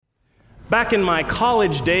Back in my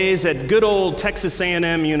college days at good old Texas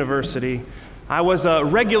A&M University, I was a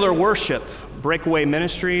regular worship, Breakaway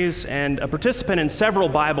Ministries, and a participant in several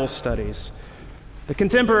Bible studies. The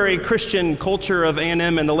contemporary Christian culture of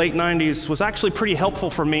A&M in the late 90s was actually pretty helpful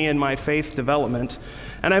for me in my faith development,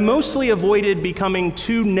 and I mostly avoided becoming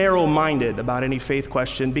too narrow-minded about any faith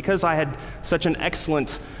question because I had such an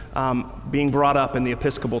excellent being brought up in the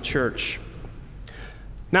Episcopal Church.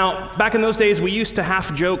 Now, back in those days, we used to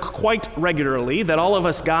half-joke quite regularly that all of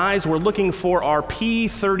us guys were looking for our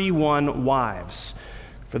P31 wives.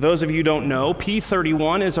 For those of you who don't know,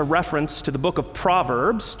 P31 is a reference to the book of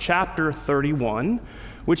Proverbs, chapter 31,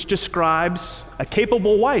 which describes a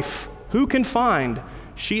capable wife. Who can find?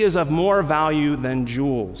 She is of more value than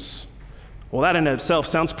jewels. Well, that in itself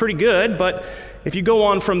sounds pretty good, but if you go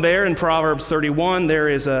on from there in Proverbs 31, there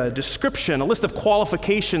is a description, a list of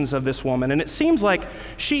qualifications of this woman, and it seems like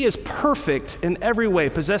she is perfect in every way,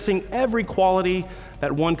 possessing every quality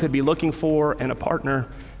that one could be looking for in a partner,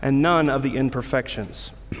 and none of the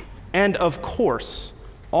imperfections. And of course,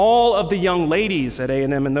 all of the young ladies at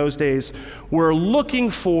A&M in those days were looking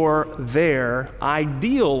for their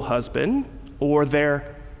ideal husband or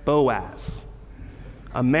their Boaz,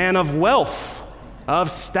 a man of wealth, of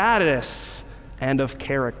status, and of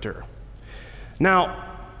character.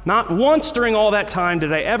 Now, not once during all that time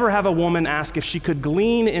did I ever have a woman ask if she could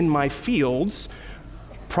glean in my fields,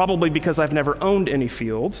 probably because I've never owned any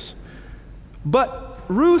fields. But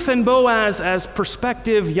Ruth and Boaz as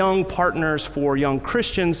prospective young partners for young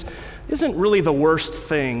Christians isn't really the worst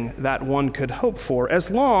thing that one could hope for, as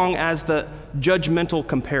long as the judgmental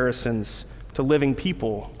comparisons to living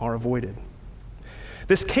people are avoided.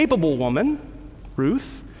 This capable woman,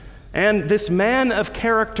 Ruth, and this man of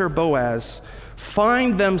character, Boaz,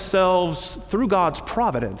 find themselves through God's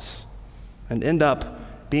providence and end up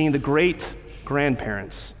being the great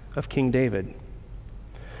grandparents of King David.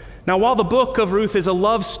 Now, while the book of Ruth is a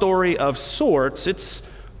love story of sorts, it's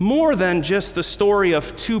more than just the story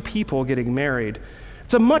of two people getting married.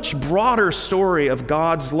 It's a much broader story of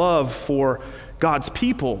God's love for God's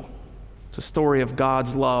people. It's a story of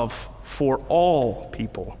God's love for all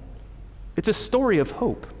people. It's a story of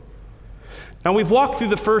hope. Now, we've walked through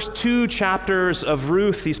the first two chapters of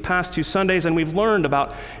Ruth these past two Sundays, and we've learned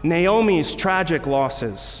about Naomi's tragic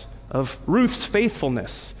losses, of Ruth's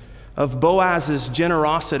faithfulness, of Boaz's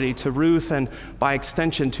generosity to Ruth, and by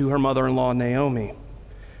extension to her mother-in-law, Naomi,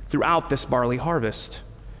 throughout this barley harvest.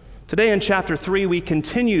 Today in chapter 3, we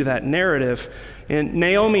continue that narrative in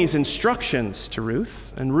Naomi's instructions to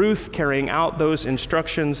Ruth, and Ruth carrying out those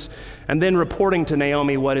instructions, and then reporting to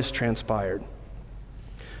Naomi what has transpired.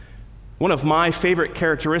 One of my favorite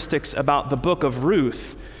characteristics about the book of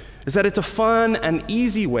Ruth is that it's a fun and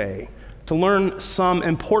easy way to learn some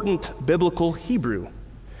important biblical Hebrew.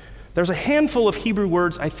 There's a handful of Hebrew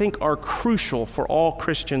words I think are crucial for all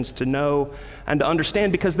Christians to know and to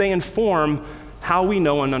understand because they inform how we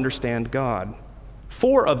know and understand God.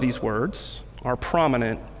 4 of these words are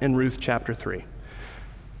prominent in Ruth chapter 3.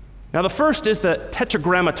 Now, the first is the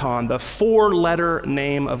Tetragrammaton, the 4-letter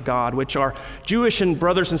name of God, which our Jewish and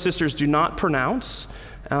brothers and sisters do not pronounce,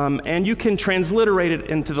 and you can transliterate it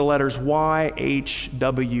into the letters YHWH.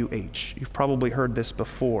 You've probably heard this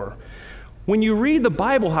before. When you read the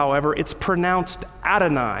Bible, however, it's pronounced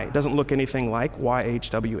Adonai. It doesn't look anything like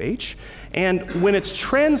YHWH. And when it's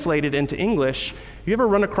translated into English, you ever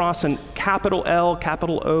run across an capital L,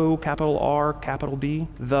 capital O, capital R, capital D,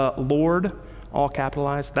 the Lord, all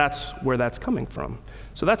capitalized? That's where that's coming from.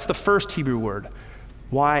 So that's the first Hebrew word,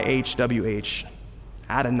 YHWH,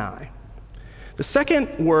 Adonai. The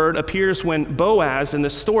second word appears when Boaz in the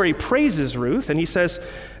story praises Ruth, and he says,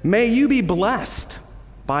 "May you be blessed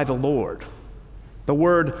by the Lord." The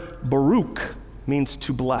word Baruch means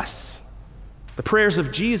to bless. The prayers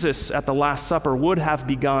of Jesus at the Last Supper would have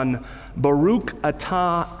begun, Baruch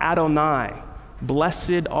atah Adonai,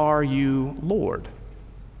 blessed are you, Lord.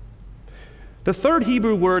 The third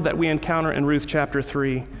Hebrew word that we encounter in Ruth chapter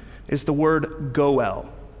 3 is the word Goel,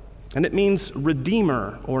 and it means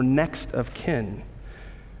redeemer or next of kin.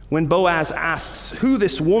 When Boaz asks who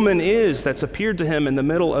this woman is that's appeared to him in the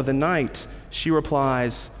middle of the night, she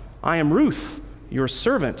replies, "I am Ruth, your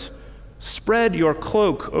servant. Spread your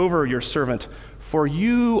cloak over your servant, for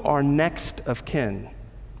you are next of kin."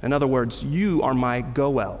 In other words, you are my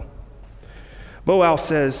Goel. Boaz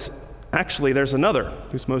says, actually, there's another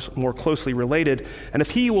who's more closely related, and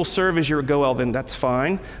if he will serve as your Goel, then that's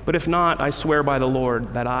fine. But if not, I swear by the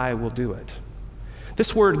Lord that I will do it.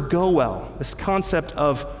 This word Goel, this concept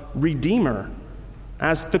of redeemer,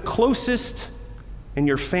 as the closest in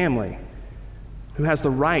your family, who has the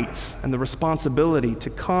right and the responsibility to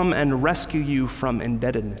come and rescue you from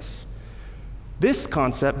indebtedness. This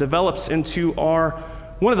concept develops into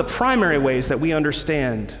one of the primary ways that we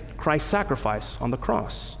understand Christ's sacrifice on the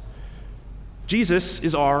cross. Jesus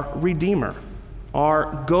is our Redeemer,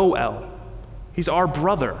 our Goel. He's our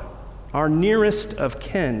brother, our nearest of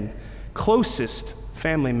kin, closest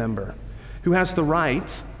family member, who has the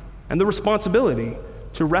right and the responsibility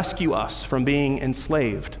to rescue us from being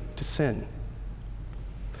enslaved to sin.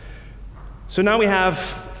 So now we have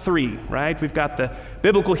three, right? We've got the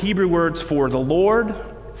biblical Hebrew words for the Lord,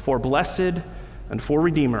 for blessed, and for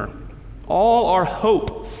Redeemer. All are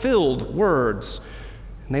hope-filled words,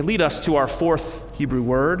 and they lead us to our fourth Hebrew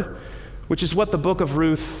word, which is what the book of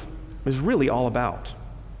Ruth is really all about.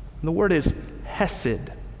 And the word is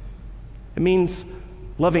hesed. It means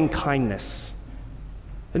loving kindness.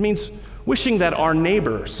 It means wishing that our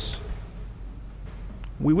neighbors,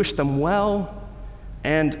 we wish them well,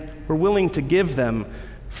 and we're willing to give them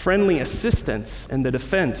friendly assistance in the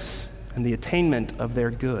defense and the attainment of their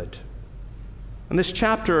good. In this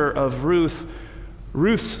chapter of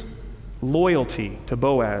Ruth's loyalty to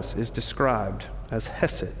Boaz is described as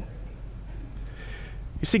hesed.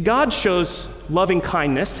 You see, God shows loving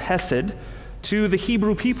kindness, hesed, to the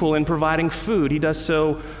Hebrew people in providing food. He does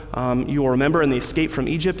so, you'll remember, in the escape from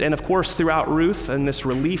Egypt, and of course throughout Ruth and this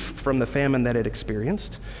relief from the famine that it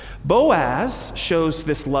experienced. Boaz shows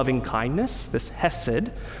this loving kindness, this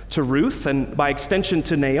hesed, to Ruth, and by extension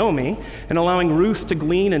to Naomi, in allowing Ruth to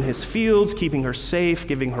glean in his fields, keeping her safe,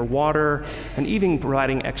 giving her water, and even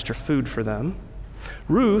providing extra food for them.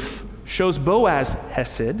 Ruth shows Boaz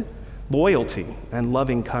hesed, loyalty, and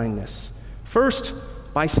loving kindness. First,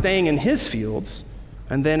 by staying in his fields,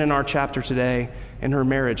 and then in our chapter today, in her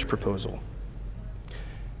marriage proposal.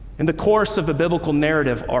 In the course of the biblical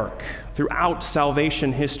narrative arc, throughout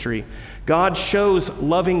salvation history, God shows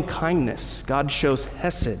loving kindness, God shows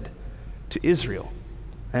hesed to Israel.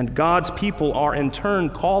 And God's people are in turn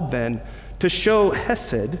called then to show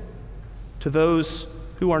hesed to those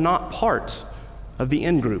who are not part of the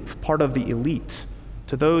in-group, part of the elite,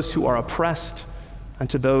 to those who are oppressed, and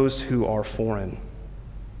to those who are foreign.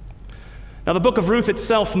 Now, the book of Ruth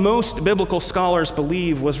itself, most biblical scholars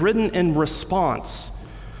believe, was written in response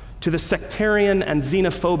to the sectarian and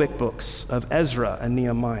xenophobic books of Ezra and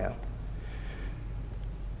Nehemiah.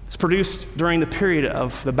 It's produced during the period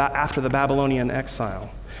of after the Babylonian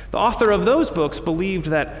exile. The author of those books believed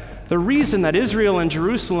that the reason that Israel and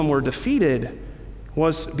Jerusalem were defeated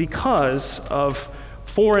was because of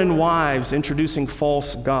foreign wives introducing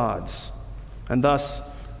false gods, and thus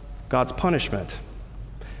God's punishment.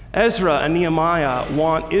 Ezra and Nehemiah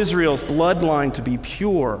want Israel's bloodline to be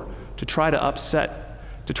pure to try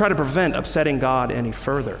to prevent upsetting God any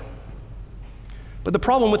further. But the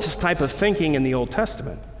problem with this type of thinking in the Old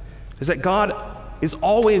Testament is that God is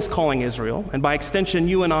always calling Israel, and by extension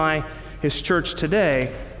you and I, his church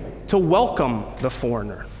today, to welcome the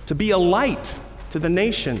foreigner, to be a light to the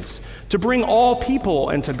nations, to bring all people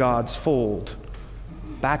into God's fold.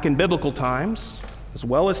 Back in biblical times, as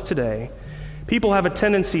well as today, people have a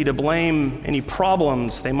tendency to blame any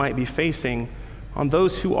problems they might be facing on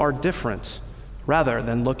those who are different rather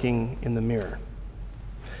than looking in the mirror.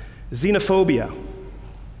 Xenophobia,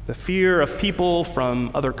 the fear of people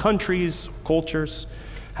from other countries, cultures,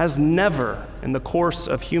 has never, in the course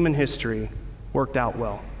of human history, worked out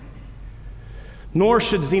well. Nor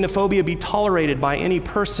should xenophobia be tolerated by any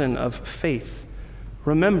person of faith.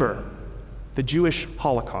 Remember the Jewish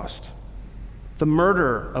Holocaust, the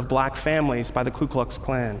murder of black families by the Ku Klux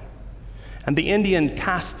Klan, and the Indian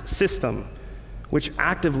caste system, which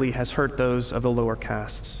actively has hurt those of the lower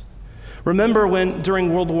castes. Remember when,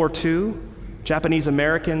 during World War II, Japanese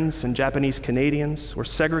Americans and Japanese Canadians were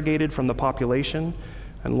segregated from the population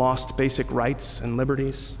and lost basic rights and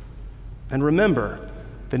liberties? And remember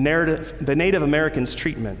the Native Americans'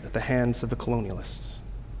 treatment at the hands of the colonialists.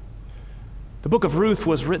 The book of Ruth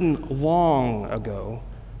was written long ago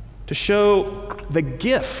to show the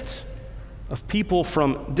gift of people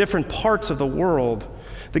from different parts of the world,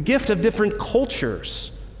 the gift of different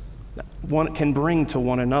cultures that one can bring to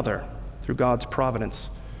one another through God's providence.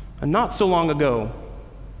 And not so long ago,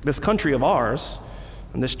 this country of ours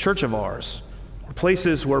and this church of ours were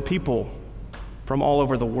places where people from all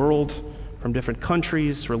over the world, from different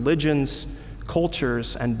countries, religions,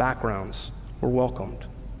 cultures, and backgrounds were welcomed.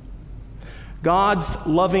 God's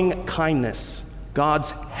loving kindness,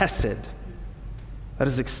 God's hesed, that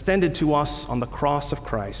is extended to us on the cross of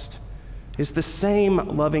Christ, is the same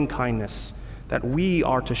loving kindness that we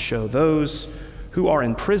are to show those who are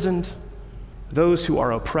imprisoned, those who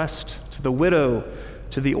are oppressed, to the widow,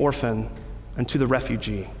 to the orphan, and to the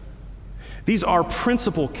refugee. These are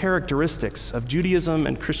principal characteristics of Judaism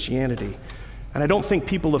and Christianity, and I don't think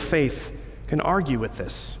people of faith can argue with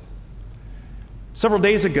this. Several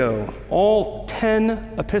days ago, all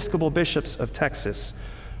 10 Episcopal bishops of Texas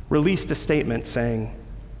released a statement saying,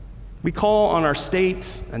 "We call on our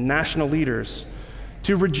state and national leaders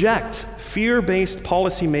to reject fear-based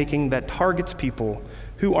policymaking that targets people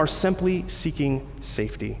who are simply seeking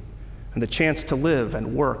safety and the chance to live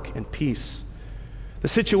and work in peace. The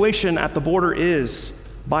situation at the border is,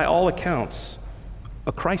 by all accounts,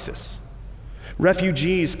 a crisis.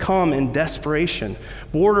 Refugees come in desperation.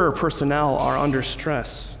 Border personnel are under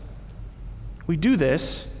stress. We do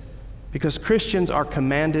this because Christians are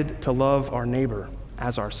commanded to love our neighbor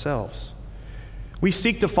as ourselves. We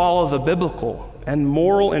seek to follow the biblical and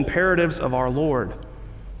moral imperatives of our Lord.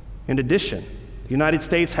 In addition, the United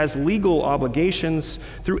States has legal obligations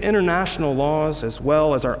through international laws as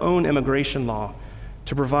well as our own immigration law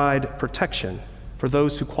to provide protection for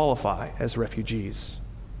those who qualify as refugees."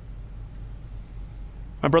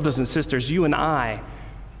 My brothers and sisters, you and I,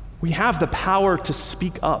 we have the power to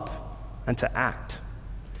speak up and to act.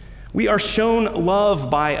 We are shown love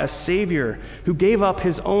by a Savior who gave up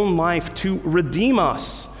his own life to redeem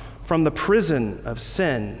us from the prison of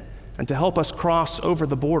sin and to help us cross over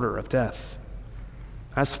the border of death.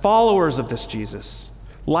 As followers of this Jesus,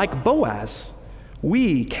 like Boaz,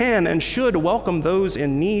 we can and should welcome those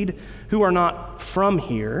in need who are not from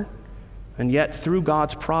here, and yet through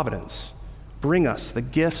God's providence, bring us the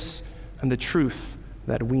gifts and the truth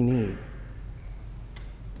that we need.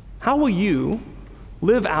 How will you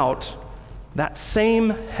live out that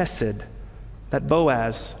same hesed that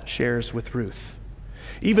Boaz shares with Ruth?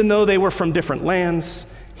 Even though they were from different lands,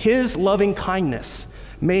 his loving kindness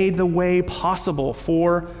made the way possible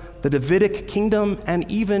for the Davidic kingdom and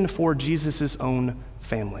even for Jesus' own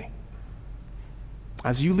family.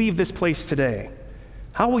 As you leave this place today,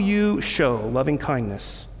 how will you show loving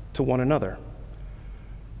kindness to one another?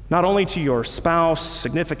 Not only to your spouse,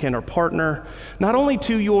 significant, or partner, not only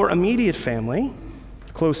to your immediate family,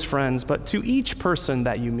 close friends, but to each person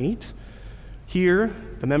that you meet here,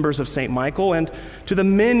 the members of St. Michael, and to the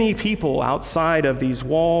many people outside of these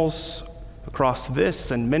walls across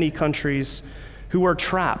this and many countries who are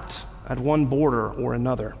trapped at one border or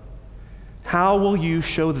another. How will you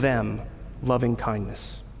show them loving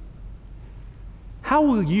kindness? How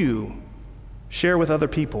will you share with other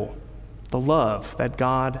people the love that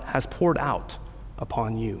God has poured out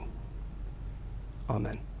upon you?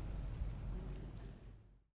 Amen.